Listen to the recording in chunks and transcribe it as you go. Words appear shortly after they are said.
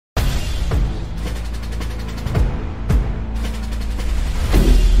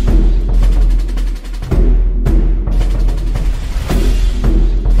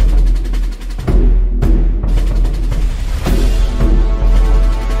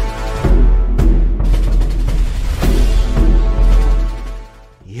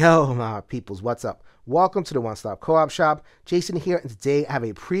Yo, my peoples, what's up? Welcome to the One Stop Co-op Shop. Jason here, and today I have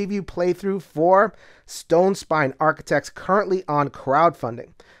a preview playthrough for Stonespine Architects, currently on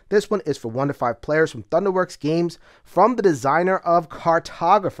crowdfunding. This one is for 1 to 5 players from Thunderworks Games, from the designer of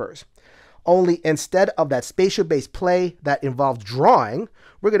Cartographers. Only instead of that spatial-based play that involved drawing,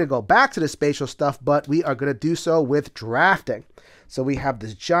 we're going to go back to the spatial stuff, but we are going to do so with drafting. So we have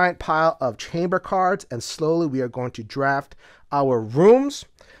this giant pile of chamber cards, and slowly we are going to draft our rooms.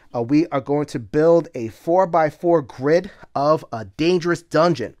 We are going to build a 4x4 grid of a dangerous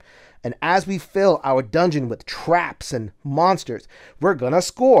dungeon. And as we fill our dungeon with traps and monsters, we're going to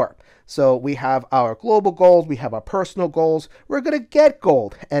score. So we have our global goals, we have our personal goals. We're going to get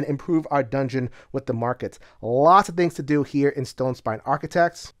gold and improve our dungeon with the markets. Lots of things to do here in Stonespine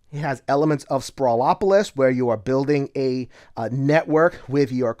Architects. It has elements of Sprawlopolis, where you are building a network with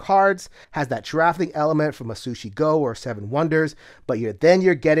your cards. Has that drafting element from a Sushi Go or 7 Wonders, but you're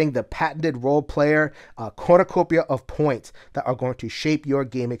getting the patented role player cornucopia of points that are going to shape your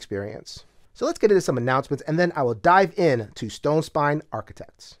game experience. So let's get into some announcements, and then I will dive in to Stonespine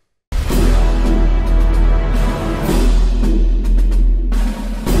Architects.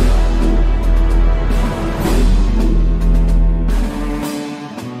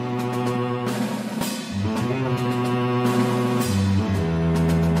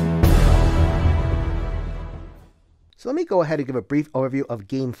 So let me go ahead and give a brief overview of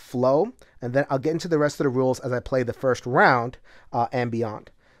game flow, and then I'll get into the rest of the rules as I play the first round and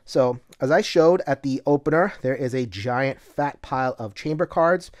beyond. So as I showed at the opener, there is a giant fat pile of chamber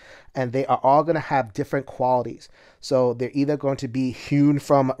cards, and they are all going to have different qualities. So they're either going to be hewn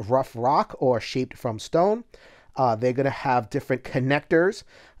from rough rock or shaped from stone. They're going to have different connectors,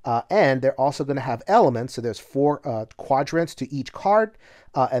 and they're also going to have elements. So there's 4 quadrants to each card,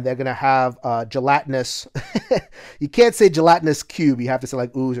 and they're going to have gelatinous, you can't say gelatinous cube, you have to say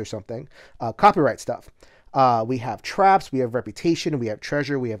like ooze or something, copyright stuff. We have traps, we have reputation, we have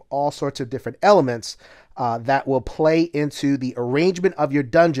treasure, we have all sorts of different elements that will play into the arrangement of your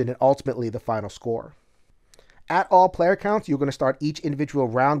dungeon and ultimately the final score. At all player counts, you're going to start each individual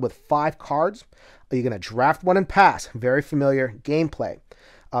round with 5 cards. You're going to draft 1 and pass. Very familiar gameplay.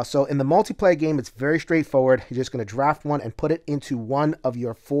 So in the multiplayer game, it's very straightforward. You're just going to draft 1 and put it into one of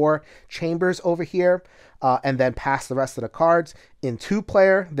your 4 chambers over here, and then pass the rest of the cards. In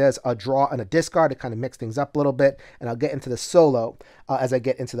 2-player, there's a draw and a discard to kind of mix things up a little bit, and I'll get into the solo as I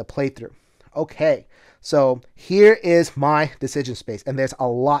get into the playthrough. Okay, so here is my decision space, and there's a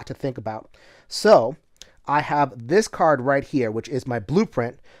lot to think about. So I have this card right here, which is my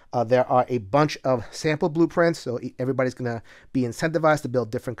blueprint. There are a bunch of sample blueprints, so everybody's going to be incentivized to build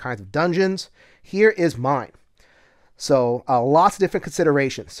different kinds of dungeons. Here is mine. So lots of different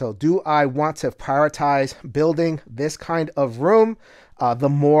considerations. So do I want to prioritize building this kind of room? The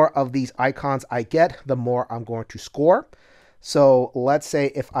more of these icons I get, the more I'm going to score. So let's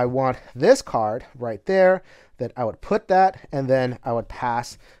say if I want this card right there, then I would put that, and then I would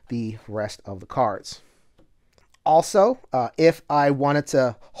pass the rest of the cards. Also, if I wanted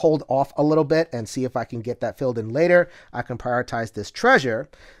to hold off a little bit and see if I can get that filled in later, I can prioritize this treasure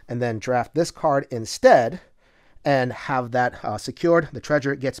and then draft this card instead and have that secured. The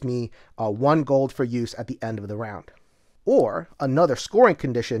treasure gets me 1 gold for use at the end of the round. Or another scoring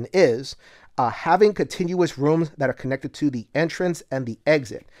condition is having continuous rooms that are connected to the entrance and the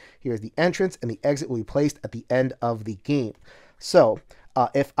exit. Here's the entrance, and the exit will be placed at the end of the game. So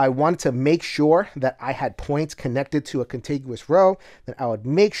if I wanted to make sure that I had points connected to a contiguous row, then I would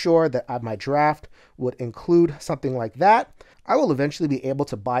make sure that my draft would include something like that. I will eventually be able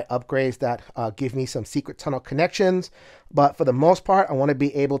to buy upgrades that give me some secret tunnel connections, but for the most part, I want to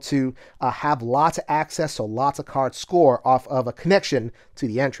be able to have lots of access, so lots of cards score off of a connection to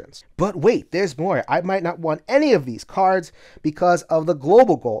the entrance. But wait, there's more. I might not want any of these cards because of the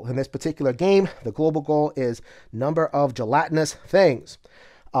global goal. In this particular game, the global goal is number of gelatinous things.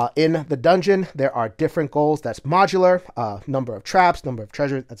 In the dungeon, there are different goals that's modular, number of traps, number of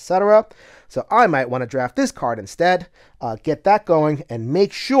treasures, etc. So I might want to draft this card instead, get that going, and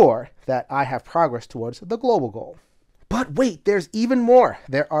make sure that I have progress towards the global goal. But wait, there's even more.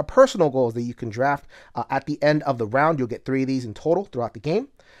 There are personal goals that you can draft at the end of the round. You'll get 3 of these in total throughout the game.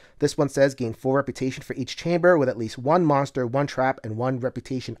 This one says gain 4 reputation for each chamber with at least 1 monster, 1 trap, and 1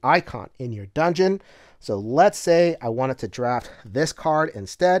 reputation icon in your dungeon. So let's say I wanted to draft this card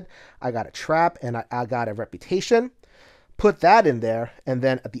instead. I got a trap and I got a reputation. Put that in there, and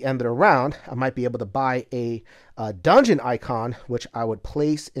then at the end of the round, I might be able to buy a dungeon icon, which I would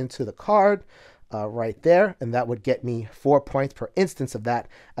place into the card right there, and that would get me 4 points per instance of that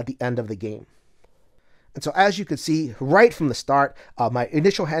at the end of the game. And so as you can see right from the start, my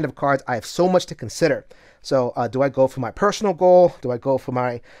initial hand of cards, I have so much to consider. So do I go for my personal goal? Do I go for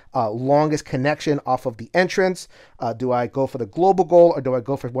my longest connection off of the entrance? Do I go for the global goal, or do I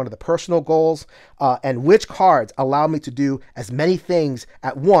go for one of the personal goals? And which cards allow me to do as many things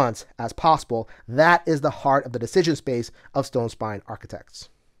at once as possible? That is the heart of the decision space of Stonespine Architects.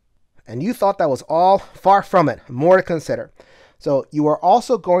 And you thought that was all? Far from it. More to consider. So you are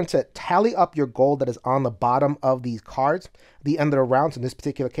also going to tally up your gold that is on the bottom of these cards. At the end of the round, so in this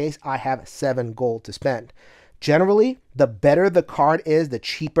particular case, I have 7 gold to spend. Generally, the better the card is, the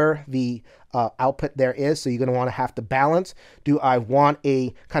cheaper the output there is. So you're going to want to have to balance. Do I want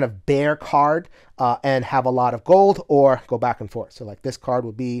a kind of bare card and have a lot of gold, or go back and forth? So like this card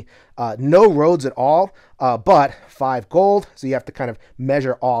would be no roads at all, but 5 gold. So you have to kind of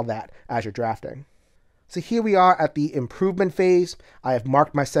measure all that as you're drafting. So here we are at the improvement phase. I have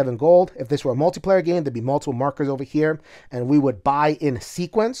marked my 7 gold. If this were a multiplayer game, there'd be multiple markers over here, and we would buy in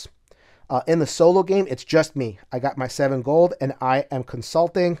sequence. In the solo game, it's just me. I got my 7 gold, and I am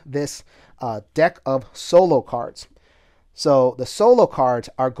consulting this deck of solo cards. So the solo cards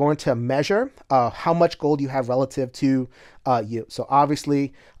are going to measure how much gold you have relative to you. So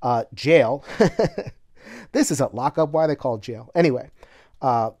obviously, jail. This is a lockup. Why are they called jail? Anyway.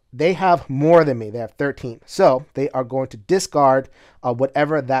 They have more than me. They have 13. So they are going to discard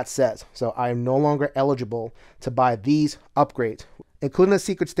whatever that says. So I am no longer eligible to buy these upgrades, including the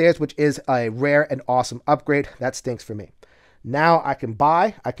Secret Stairs, which is a rare and awesome upgrade. That stinks for me. Now I can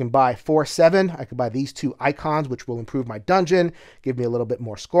buy 4/7. I can buy these 2 icons, which will improve my dungeon, give me a little bit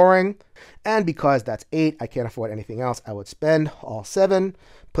more scoring. And because that's 8, I can't afford anything else. I would spend all 7,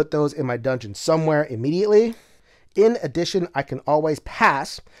 put those in my dungeon somewhere immediately. In addition, I can always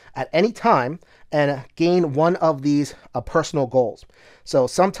pass at any time and gain one of these personal goals. So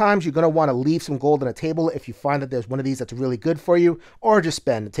sometimes you're going to want to leave some gold on a table if you find that there's one of these that's really good for you, or just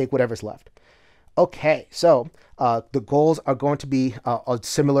spend and take whatever's left. Okay, so the goals are going to be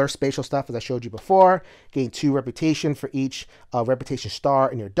similar spatial stuff as I showed you before. Gain 2 reputation for each reputation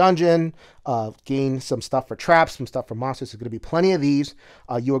star in your dungeon. Gain some stuff for traps, some stuff for monsters. There's going to be plenty of these.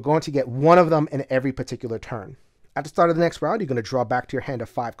 You are going to get one of them in every particular turn. At the start of the next round, you're going to draw back to your hand of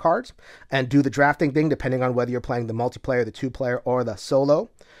 5 cards and do the drafting thing, depending on whether you're playing the multiplayer, the 2-player, or the solo.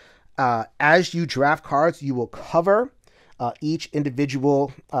 As you draft cards, you will cover each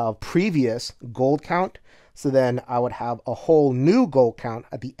individual previous gold count. So then I would have a whole new gold count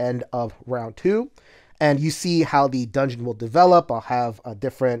at the end of round 2. And you see how the dungeon will develop. I'll have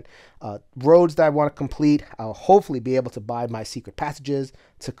different roads that I want to complete. I'll hopefully be able to buy my secret passages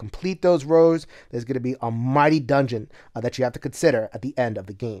to complete those roads. There's going to be a mighty dungeon that you have to consider at the end of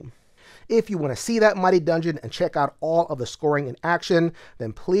the game. If you want to see that mighty dungeon and check out all of the scoring in action,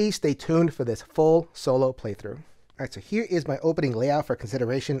 then please stay tuned for this full solo playthrough. All right, so here is my opening layout for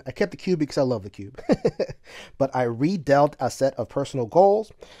consideration. I kept the cube because I love the cube. But I redealt a set of personal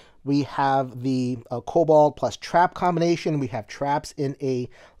goals. We have the Kobold plus Trap combination. We have traps in a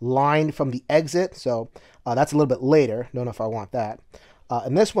line from the exit. So that's a little bit later. Don't know if I want that.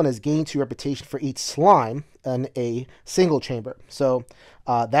 And this one is gain 2 reputation for each slime in a single chamber. So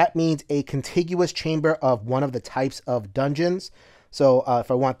that means a contiguous chamber of one of the types of dungeons. So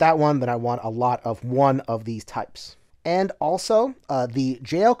if I want that one, then I want a lot of one of these types. And also, the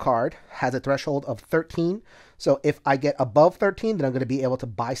jail card has a threshold of 13. So if I get above 13, then I'm going to be able to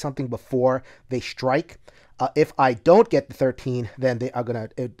buy something before they strike. If I don't get the 13, then they are going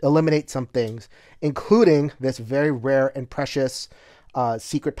to eliminate some things, including this very rare and precious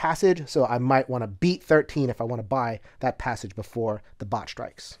secret passage. So I might want to beat 13 if I want to buy that passage before the bot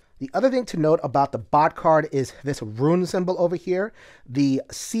strikes. The other thing to note about the bot card is this rune symbol over here, the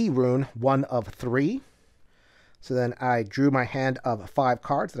C rune, 1 of 3. So then I drew my hand of 5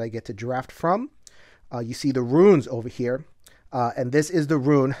 cards that I get to draft from. You see the runes over here, and this is the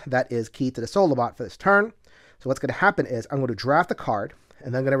rune that is key to the solo bot for this turn. So what's going to happen is I'm going to draft a card,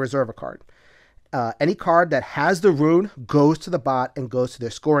 and then I'm going to reserve a card. Any card that has the rune goes to the bot and goes to their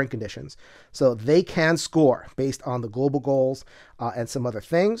scoring conditions. So they can score based on the global goals and some other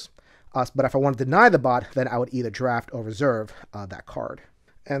things. But if I want to deny the bot, then I would either draft or reserve that card.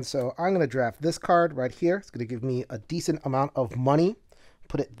 And so I'm going to draft this card right here. It's going to give me a decent amount of money.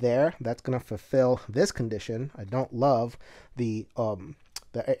 Put it there. That's going to fulfill this condition. I don't love the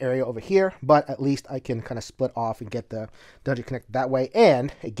area over here, but at least I can kind of split off and get the dungeon connected that way.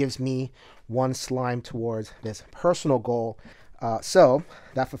 And it gives me 1 slime towards this personal goal. So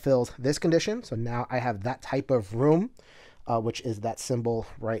that fulfills this condition. So now I have that type of room, which is that symbol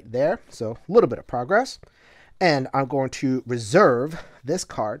right there. So a little bit of progress. And I'm going to reserve this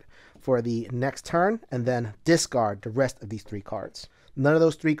card for the next turn, and then discard the rest of these 3 cards. None of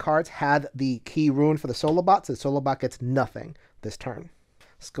those 3 cards had the key rune for the Solobot, so the Solobot gets nothing this turn.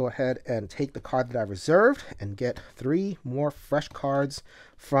 Let's go ahead and take the card that I reserved and get 3 more fresh cards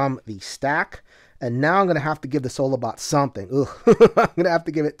from the stack. And now I'm going to have to give the Solobot something. Ugh. I'm going to have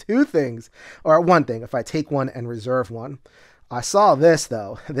to give it 2 things, or 1 thing if I take 1 and reserve 1. I saw this,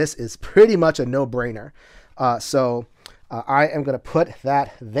 though. This is pretty much a no-brainer. So I am going to put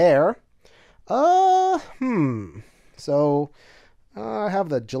that there. So I have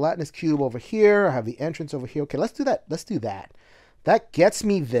the gelatinous cube over here. I have the entrance over here. Okay, let's do that. Let's do that. That gets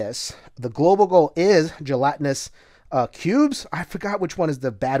me this. The global goal is gelatinous cubes. I forgot which one is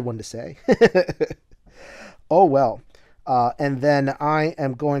the bad one to say. Oh, well. And then I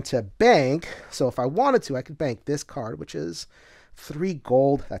am going to bank. So if I wanted to, I could bank this card, which is 3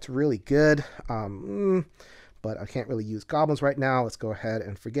 gold. That's really good. But I can't really use goblins right now. Let's go ahead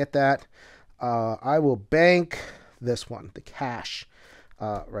and forget that. I will bank this one, the cash,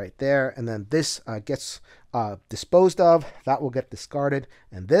 right there. And then this gets disposed of. That will get discarded.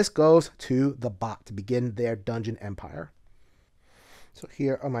 And this goes to the bot to begin their dungeon empire. So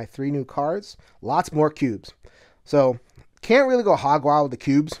here are my 3 new cards. Lots more cubes. So can't really go hog wild with the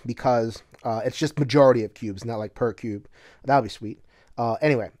cubes because it's just majority of cubes, not like per cube. That would be sweet.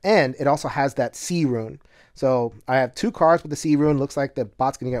 Anyway, and it also has that C rune. So I have 2 cards with the C rune. Looks like the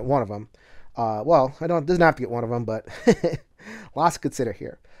bot's going to get 1 of them. Well, doesn't have to get 1 of them, but lots to consider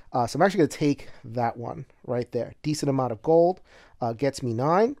here. So I'm actually going to take that one right there. Decent amount of gold. Gets me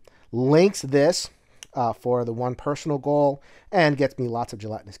 9. Links this for the 1 personal goal and gets me lots of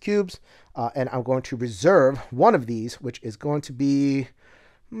gelatinous cubes. And I'm going to reserve 1 of these, which is going to be...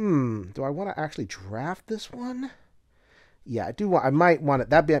 do I want to actually draft this one? Yeah, I do want... I might want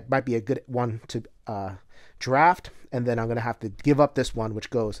it. Might be a good one to draft. And then I'm going to have to give up this one, which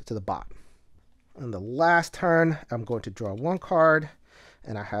goes to the bot. On the last turn, I'm going to draw 1 card.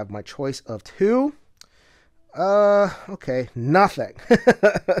 And I have my choice of 2. Okay, nothing.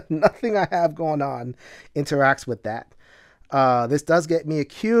 Nothing I have going on interacts with that. This does get me a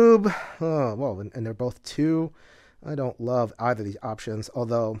cube. Oh, well, and they're both 2. I don't love either of these options,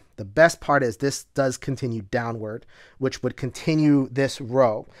 although the best part is this does continue downward, which would continue this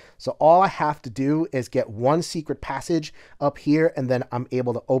row. So all I have to do is get 1 secret passage up here, and then I'm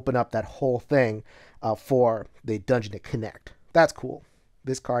able to open up that whole thing for the dungeon to connect. That's cool.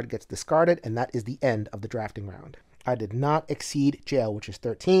 This card gets discarded, and that is the end of the drafting round. I did not exceed jail, which is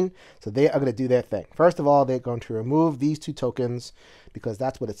 13, so they are going to do their thing. First of all, they're going to remove these 2 tokens, because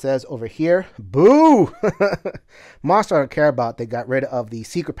that's what it says over here. Boo! Monster I don't care about. They got rid of the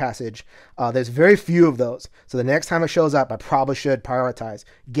secret passage. There's very few of those, so the next time it shows up, I probably should prioritize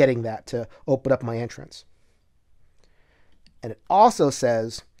getting that to open up my entrance. And it also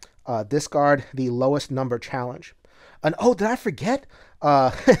says, discard the lowest number challenge. And oh, did I forget?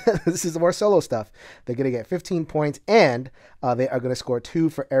 This is more solo stuff. They're going to get 15 points, and they are going to score 2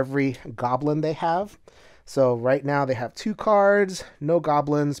 for every goblin they have. So right now they have 2 cards, no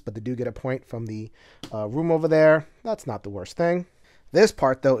goblins, but they do get a point from the room over there. That's not the worst thing. This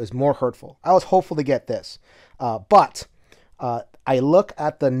part, though, is more hurtful. I was hopeful to get this, but I look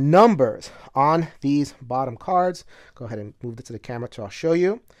at the numbers on these bottom cards. Go ahead and move this to the camera so I'll show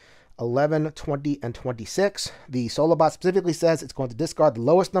you. 11, 20, and 26. The Solobot specifically says it's going to discard the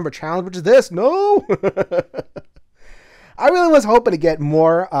lowest number challenge, which is this. No! I really was hoping to get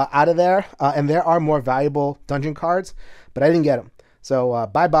more out of there, and there are more valuable dungeon cards, but I didn't get them. So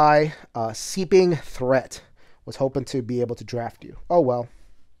bye-bye. Seeping Threat. Was hoping to be able to draft you. Oh, well.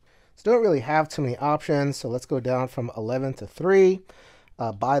 So don't really have too many options, so let's go down from 11 to 3.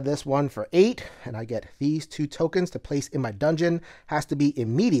 Buy this one for 8, and I get these 2 tokens to place in my dungeon. Has to be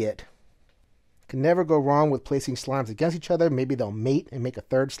immediate. Can never go wrong with placing slimes against each other. Maybe they'll mate and make a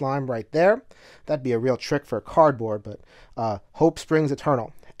 3rd slime right there. That'd be a real trick for a cardboard, but hope springs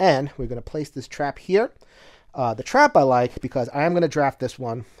eternal. And we're going to place this trap here. The trap I like because I am going to draft this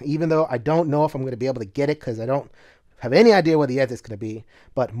one, even though I don't know if I'm going to be able to get it because I don't have any idea where the edge is going to be.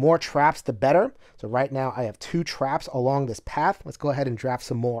 But more traps, the better. So right now I have 2 traps along this path. Let's go ahead and draft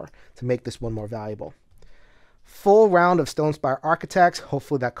some more to make this one more valuable. Full round of Stonespine Architects.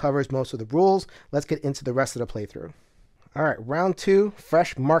 Hopefully that covers most of the rules. Let's get into the rest of the playthrough. All right, round 2,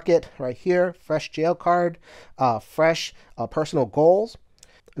 fresh market right here, fresh jail card, fresh personal goals.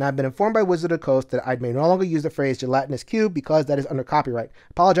 and I've been informed by Wizard of the Coast that I may no longer use the phrase gelatinous cube because that is under copyright.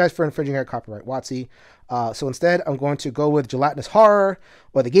 Apologize for infringing our copyright, WotC. So instead, I'm going to go with gelatinous horror,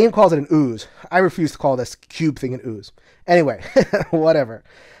 or the game calls it an ooze. I refuse to call this cube thing an ooze. Anyway, whatever.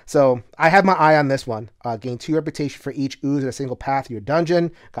 So I have my eye on this one. Gain 2 reputation for each ooze in a single path of your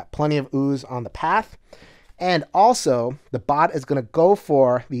dungeon. Got plenty of ooze on the path. And also, the bot is going to go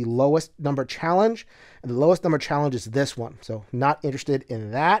for the lowest number challenge. And the lowest number challenge is this one. So not interested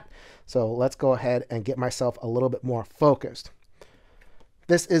in that. So let's go ahead and get myself a little bit more focused.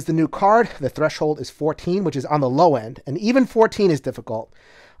 This is the new card. The threshold is 14, which is on the low end. And even 14 is difficult.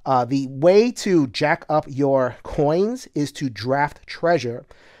 The way to jack up your coins is to draft treasure.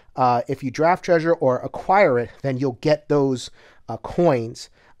 If you draft treasure or acquire it, then you'll get those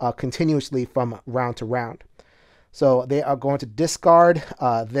coins continuously from round to round. So they are going to discard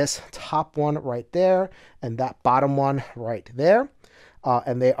this top one right there and that bottom one right there.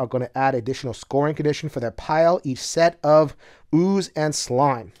 And they are going to add additional scoring condition for their pile. Each set of ooze and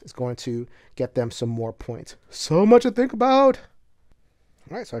slime is going to get them some more points. So much to think about.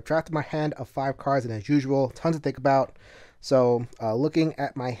 All right, so I've drafted my hand of 5 cards, and as usual, tons to think about. So looking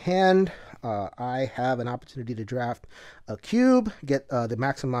at my hand, I have an opportunity to draft a cube, get the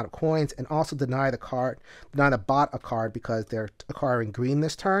maximum amount of coins, and also deny the bot a card because they're acquiring green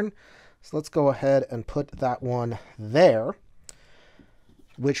this turn. So let's go ahead and put that one there,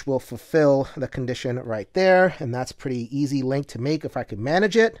 which will fulfill the condition right there. And that's a pretty easy link to make if I can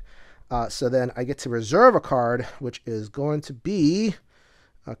manage it. So then I get to reserve a card, which is going to be...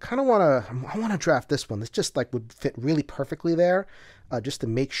 I want to draft this one. This just like would fit really perfectly there, just to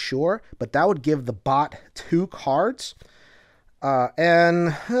make sure. But that would give the bot 2 cards. You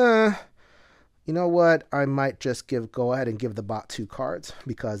know what? I might just go ahead and give the bot 2 cards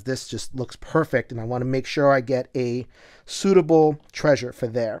because this just looks perfect. And I want to make sure I get a suitable treasure for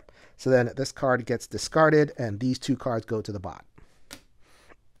there. So then this card gets discarded and these 2 cards go to the bot.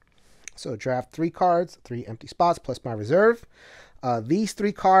 So draft 3 cards, 3 empty spots plus my reserve. These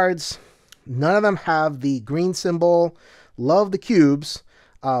 3 cards, none of them have the green symbol. Love the cubes,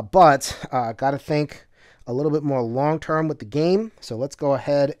 but got to think a little bit more long-term with the game. So let's go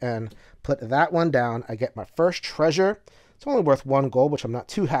ahead and put that one down. I get my first treasure. It's only worth 1 gold, which I'm not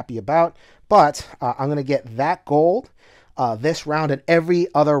too happy about, but I'm going to get that gold this round and every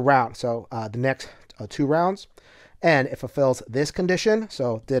other round. So the next 2 rounds, and it fulfills this condition.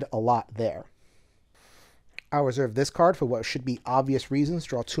 So did a lot there. I'll reserve this card for what should be obvious reasons.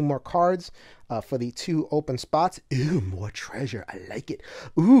 Draw 2 more cards for the 2 open spots. Ooh, more treasure. I like it.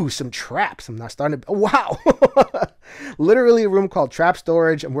 Ooh, some traps. I'm not starting to... Oh, wow. Literally a room called Trap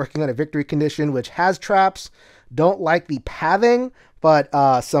Storage. I'm working on a victory condition, which has traps. Don't like the pathing, but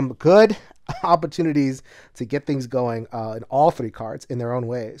some good opportunities to get things going in all 3 cards in their own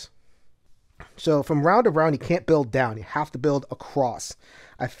ways. So from round to round, you can't build down. You have to build across.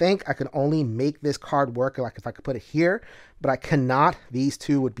 I think I can only make this card work like if I could put it here, but I cannot. These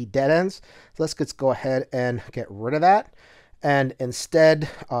 2 would be dead ends. So let's just go ahead and get rid of that and instead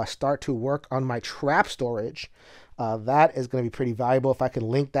start to work on my trap storage. That is going to be pretty valuable if I can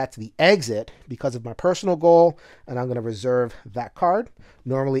link that to the exit because of my personal goal, and I'm going to reserve that card.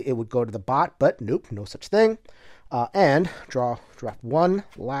 Normally it would go to the bot, but nope, no such thing. And draft 1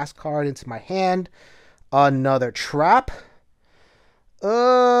 last card into my hand. Another trap.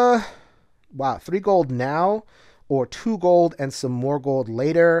 Wow, 3 gold now, or 2 gold and some more gold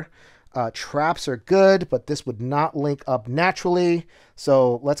later. Traps are good, but this would not link up naturally.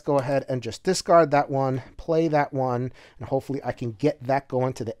 So let's go ahead and just discard that one, play that one, and hopefully I can get that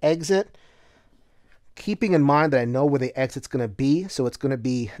going to the exit. Keeping in mind that I know where the exit's going to be, so it's going to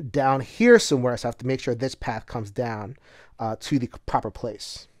be down here somewhere, so I have to make sure this path comes down to the proper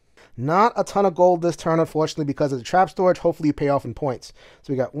place. Not a ton of gold this turn, unfortunately, because of the trap storage. Hopefully you pay off in points.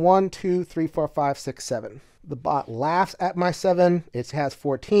 So we got 1, 2, 3, 4, 5, 6, 7. The bot laughs at my 7. It has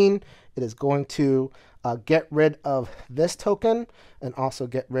 14. It is going to get rid of this token and also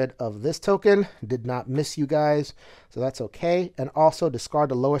get rid of this token. Did not miss you guys, so that's okay. And also discard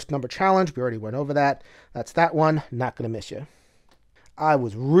the lowest number challenge. We already went over that. That's that one. Not going to miss you. I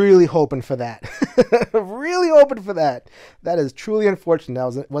was really hoping for that. Really hoping for that. That is truly unfortunate.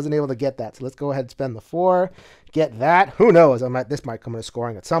 I wasn't able to get that. So let's go ahead and spend the 4. Get that. Who knows? This might come into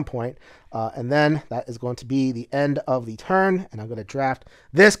scoring at some point. And then that is going to be the end of the turn. And I'm going to draft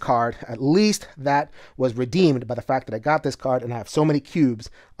this card. At least that was redeemed by the fact that I got this card and I have so many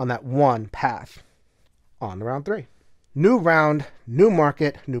cubes on that one path. On to round 3. New round, new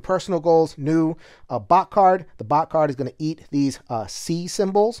market, new personal goals, new bot card. The bot card is going to eat these C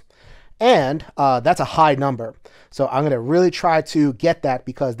symbols. And that's a high number. So I'm going to really try to get that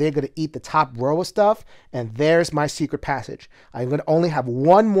because they're going to eat the top row of stuff. And there's my secret passage. I'm going to only have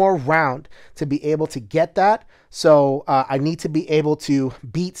one more round to be able to get that. So I need to be able to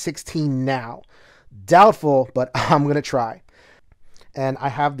beat 16 now. Doubtful, but I'm going to try. And I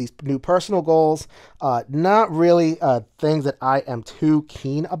have these new personal goals. Not really things that I am too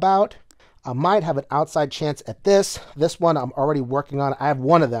keen about. I might have an outside chance at this. This one I'm already working on. I have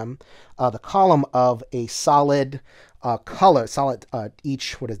one of them. The column of a solid color. Solid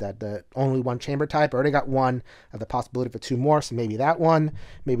each, what is that? The only one chamber type. I already got one. I have the possibility for two more. So maybe that one.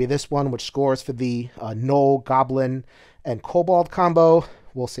 Maybe this one, which scores for the Gnoll, Goblin, and Kobold combo.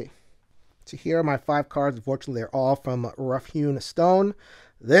 We'll see. So here are my 5 cards. Unfortunately, they're all from Rough Hewn Stone.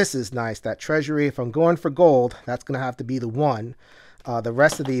 This is nice. That treasury, if I'm going for gold, that's going to have to be the one. The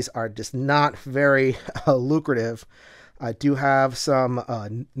rest of these are just not very lucrative. I do have some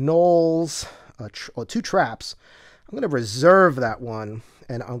gnolls, 2 traps. I'm going to reserve that one,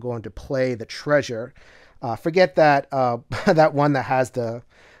 and I'm going to play the treasure. Forget that that one that has the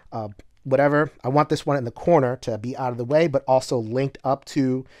whatever. I want this one in the corner to be out of the way, but also linked up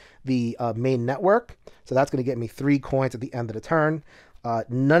to the main network. So that's going to get me 3 coins at the end of the turn.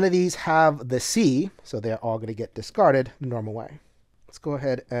 None of these have the C, so they're all going to get discarded the normal way. Let's go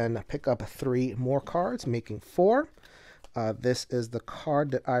ahead and pick up 3 more cards, making 4. This is the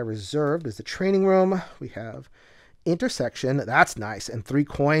card that I reserved. Is the training room. We have intersection. That's nice. And 3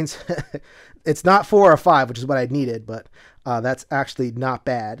 coins. It's not 4 or 5, which is what I needed, but that's actually not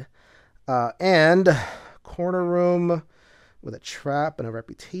bad. And corner room with a trap and a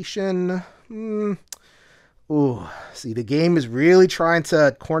reputation. Ooh, see, the game is really trying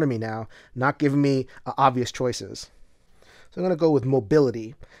to corner me now, not giving me obvious choices. So I'm going to go with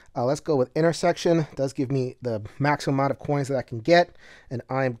mobility. Let's go with intersection. It does give me the maximum amount of coins that I can get. And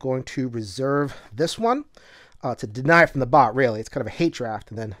I'm going to reserve this one to deny it from the bot, really. It's kind of a hate draft.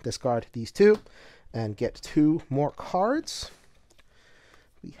 And then discard these 2 and get 2 more cards.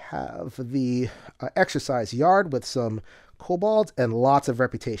 We have the exercise yard with some kobolds and lots of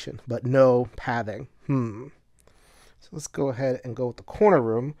reputation, but no pathing. So let's go ahead and go with the corner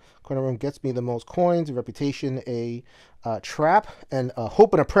room. Corner room gets me the most coins, reputation, a trap, and a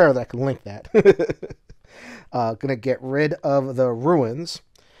hope and a prayer that I can link that. Gonna get rid of the ruins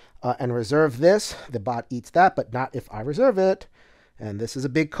and reserve this. The bot eats that, but not if I reserve it. And this is a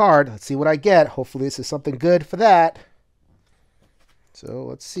big card. Let's see what I get. Hopefully this is something good for that. So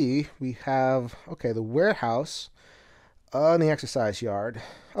let's see. We have, okay, the warehouse and the exercise yard.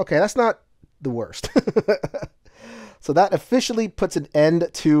 Okay, that's not the worst. So that officially puts an end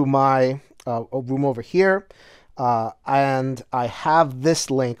to my room over here. And I have this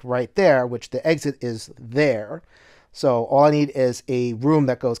link right there, which the exit is there. So all I need is a room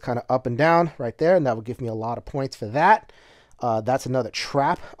that goes kind of up and down right there. And that will give me a lot of points for that. That's another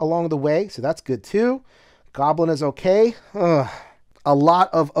trap along the way. So that's good too. Goblin is okay. A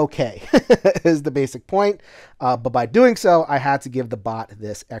lot of okay is the basic point. But by doing so, I had to give the bot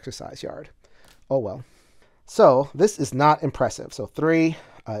this exercise yard. Oh well. So this is not impressive. So 3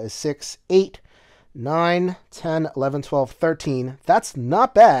 is 6, 8, 9, 10, 11, 12, 13. That's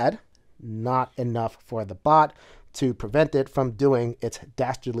not bad. Not enough for the bot to prevent it from doing its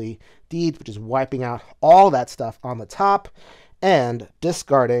dastardly deed, which is wiping out all that stuff on the top and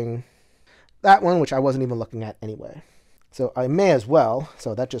discarding that one, which I wasn't even looking at anyway. So I may as well.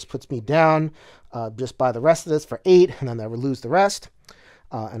 So that just puts me down just by the rest of this for 8, and then I will lose the rest.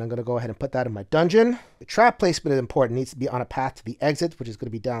 And I'm going to go ahead and put that in my dungeon. The trap placement is important. It needs to be on a path to the exit, which is going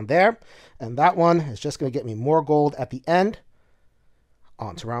to be down there. And that one is just going to get me more gold at the end.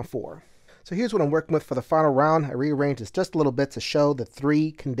 On to round 4. So here's what I'm working with for the final round. I rearranged this just a little bit to show the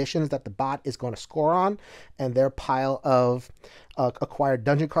 3 conditions that the bot is going to score on and their pile of acquired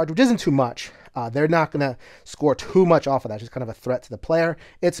dungeon cards, which isn't too much. They're not going to score too much off of that. It's just kind of a threat to the player.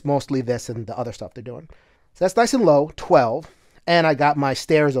 It's mostly this and the other stuff they're doing. So that's nice and low, 12. And I got my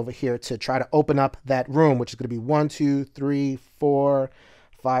stairs over here to try to open up that room, which is going to be 1, 2, 3, 4,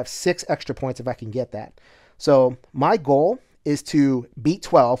 5, 6 extra points if I can get that. So my goal is to beat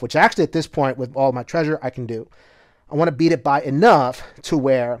 12, which actually at this point with all my treasure I can do. I want to beat it by enough to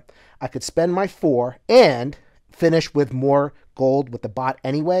where I could spend my 4 and finish with more gold with the bot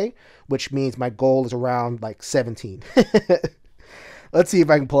anyway, which means my goal is around like 17. Let's see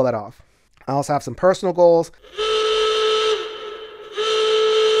if I can pull that off. I also have some personal goals.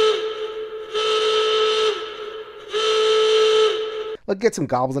 Let's get some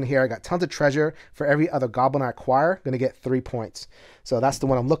goblins in here. I got tons of treasure. For every other goblin I acquire, I'm going to get 3 points. So that's the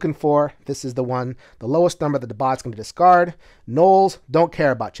one I'm looking for. This is the one, the lowest number that the bot's going to discard. Gnolls, don't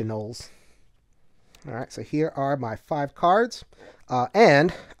care about you, Gnolls. All right, so here are my 5 cards.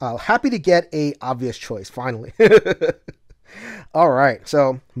 And happy to get a obvious choice, finally. All right,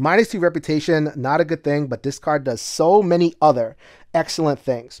 so -2 reputation, not a good thing, but this card does so many other excellent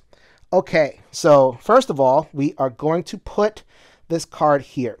things. Okay, so first of all, we are going to put this card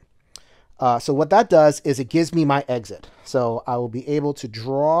here. So what that does is it gives me my exit. So I will be able to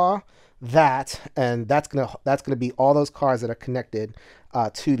draw that, and that's gonna be all those cards that are connected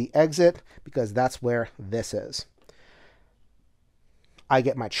to the exit, because that's where this is. I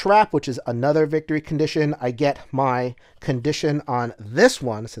get my trap, which is another victory condition. I get my condition on this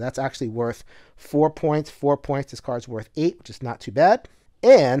one, so that's actually worth 4 points. 4 points, this card's worth 8, which is not too bad.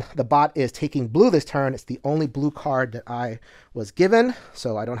 And the bot is taking blue this turn. It's the only blue card that I was given,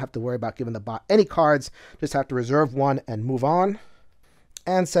 so I don't have to worry about giving the bot any cards. Just have to reserve 1 and move on.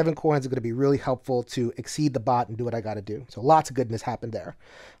 And 7 coins are going to be really helpful to exceed the bot and do what I got to do. So lots of goodness happened there.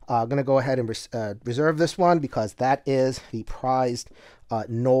 I'm going to go ahead and reserve this one because that is the prized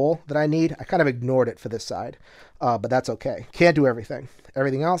Gnoll that I need. I kind of ignored it for this side, but that's okay. Can't do everything.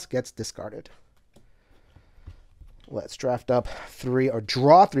 Everything else gets discarded. Let's draft up 3 or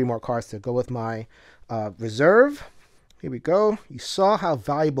draw 3 more cards to go with my reserve. Here we go. You saw how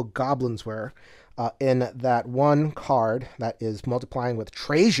valuable goblins were in that one card that is multiplying with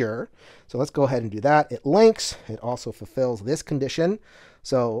treasure. So let's go ahead and do that. It links. It also fulfills this condition.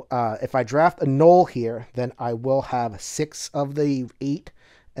 So if I draft a Gnoll here, then I will have 6 of the 8,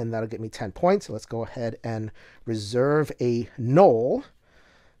 and that'll get me 10 points. So let's go ahead and reserve a Gnoll.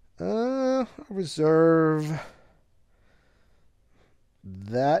 Reserve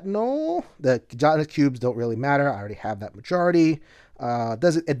that Gnoll. The Gelatinous cubes don't really matter. I already have that majority.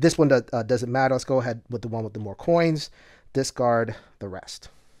 This one doesn't matter. Let's go ahead with the one with the more coins. Discard the rest.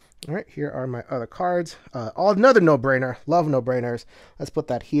 All right, here are my other cards. Another no-brainer. Love no-brainers. Let's put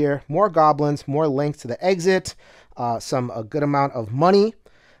that here. More goblins, more links to the exit, a good amount of money,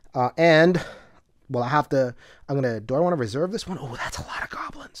 and well, do I want to reserve this one? Oh, that's a lot of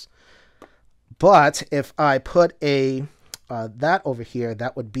goblins. But if I put that over here,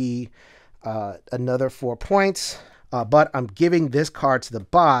 that would be another 4 points. But I'm giving this card to the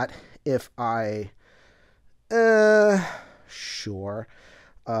bot if I, sure.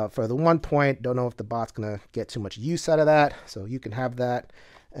 For the 1 point, don't know if the bot's going to get too much use out of that. So you can have that,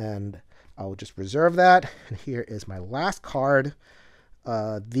 and I'll just reserve that. And here is my last card.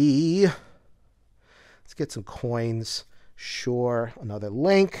 Let's get some coins. Sure, another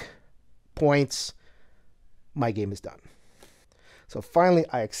link. Points. My game is done. So finally,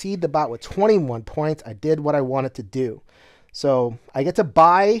 I exceed the bot with 21 points. I did what I wanted to do. So I get to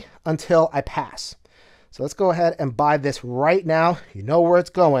buy until I pass. So let's go ahead and buy this right now. You know where it's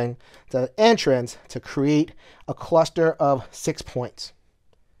going. To the entrance to create a cluster of 6 points.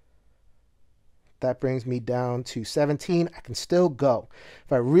 That brings me down to 17. I can still go.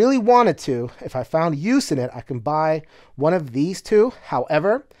 If I really wanted to, if I found use in it, I can buy one of these 2.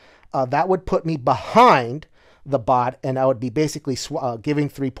 However, that would put me behind the bot, and I would be basically giving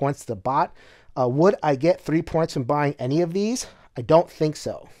 3 points to the bot. Would I get 3 points from buying any of these? I don't think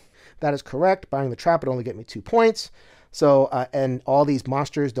so. That is correct. Buying the trap would only get me 2 points. So, and all these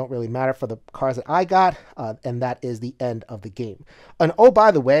monsters don't really matter for the cards that I got, and that is the end of the game. And oh, by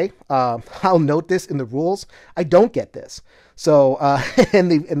the way, I'll note this in the rules. I don't get this. So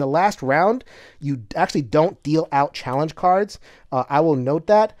in the last round, you actually don't deal out challenge cards. I will note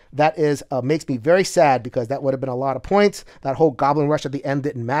that. That is makes me very sad because that would have been a lot of points. That whole goblin rush at the end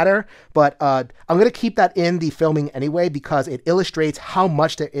didn't matter. But I'm going to keep that in the filming anyway because it illustrates how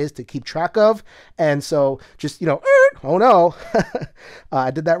much there is to keep track of. And so just, oh no,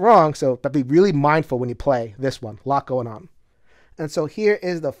 I did that wrong. So be really mindful when you play this one. A lot going on. And so here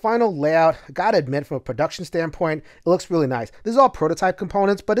is the final layout. I gotta admit, from a production standpoint, it looks really nice. This is all prototype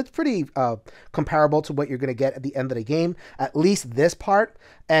components, but it's pretty comparable to what you're gonna get at the end of the game, at least this part.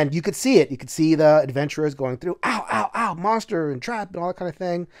 And you could see it. You could see the adventurers going through, ow, ow, ow, monster and trap and all that kind of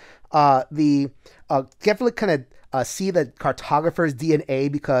thing. Definitely kind of see the Cartographers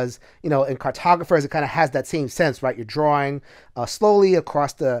DNA because, in Cartographers, it kind of has that same sense, right? You're drawing slowly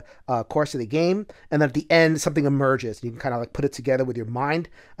across the course of the game, and then at the end, something emerges. You can kind of like put it together with your mind.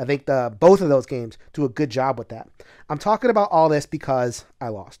 I think both of those games do a good job with that. I'm talking about all this because I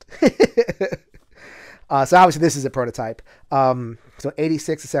lost. So obviously this is a prototype. So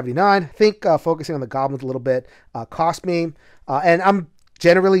 86 to 79. I think focusing on the goblins a little bit cost me. And I'm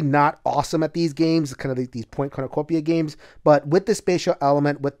generally not awesome at these games, kind of these point cornucopia games, but with the spatial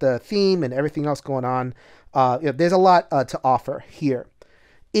element, with the theme and everything else going on, there's a lot to offer here.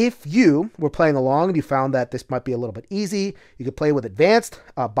 If you were playing along and you found that this might be a little bit easy, you could play with advanced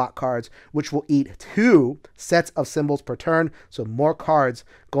bot cards, which will eat 2 sets of symbols per turn, so more cards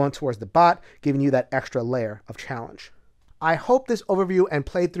going towards the bot, giving you that extra layer of challenge. I hope this overview and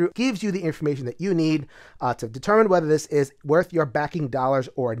playthrough gives you the information that you need to determine whether this is worth your backing dollars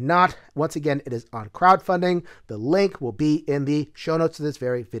or not. Once again, it is on crowdfunding. The link will be in the show notes of this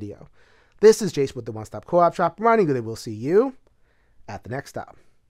very video. This is Jason with the One Stop Co-op Shop, reminding you that we'll see you at the next stop.